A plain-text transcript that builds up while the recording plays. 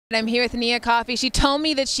I'm here with Nia Coffey. She told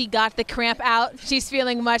me that she got the cramp out. She's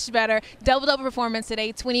feeling much better. Double-double performance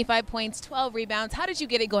today, 25 points, 12 rebounds. How did you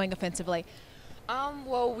get it going offensively?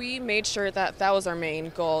 Well, we made sure that that was our main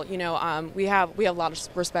goal. You know, we have a lot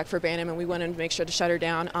of respect for Bantam, and we wanted to make sure to shut her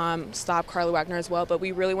down, stop Carly Wagner as well. But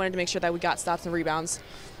we really wanted to make sure that we got stops and rebounds.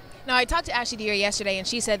 Now, I talked to Ashley Deere yesterday, and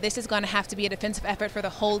she said this is going to have to be a defensive effort for the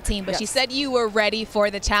whole team. But Yes. she said you were ready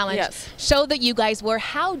for the challenge. Yes. Showed that you guys were.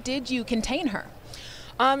 How did you contain her?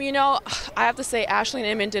 You know, I have to say Ashley and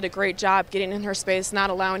Inman did a great job getting in her space,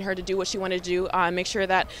 not allowing her to do what she wanted to do, make sure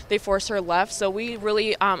that they forced her left. So we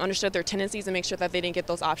really understood their tendencies and make sure that they didn't get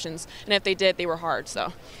those options. And if they did, they were hard.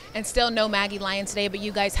 So. And still no Maggie Lyons today, but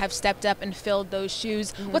you guys have stepped up and filled those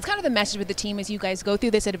shoes. What's kind of the message with the team as you guys go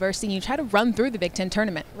through this adversity and you try to run through the Big Ten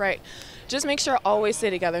tournament? Right. Just make sure always stay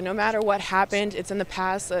together. No matter what happened, it's in the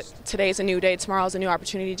past. Today's a new day. Tomorrow's a new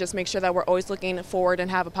opportunity. Just make sure that we're always looking forward and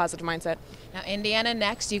have a positive mindset. Now, Indiana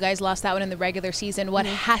next. You guys lost that one in the regular season. What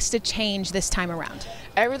has to change this time around?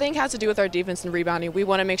 Everything has to do with our defense and rebounding. We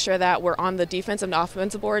want to make sure that we're on the defensive and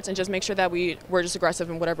offensive boards and just make sure that we're just aggressive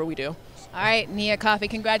in whatever we do. All right, Nia Coffey,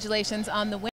 congratulations on the win.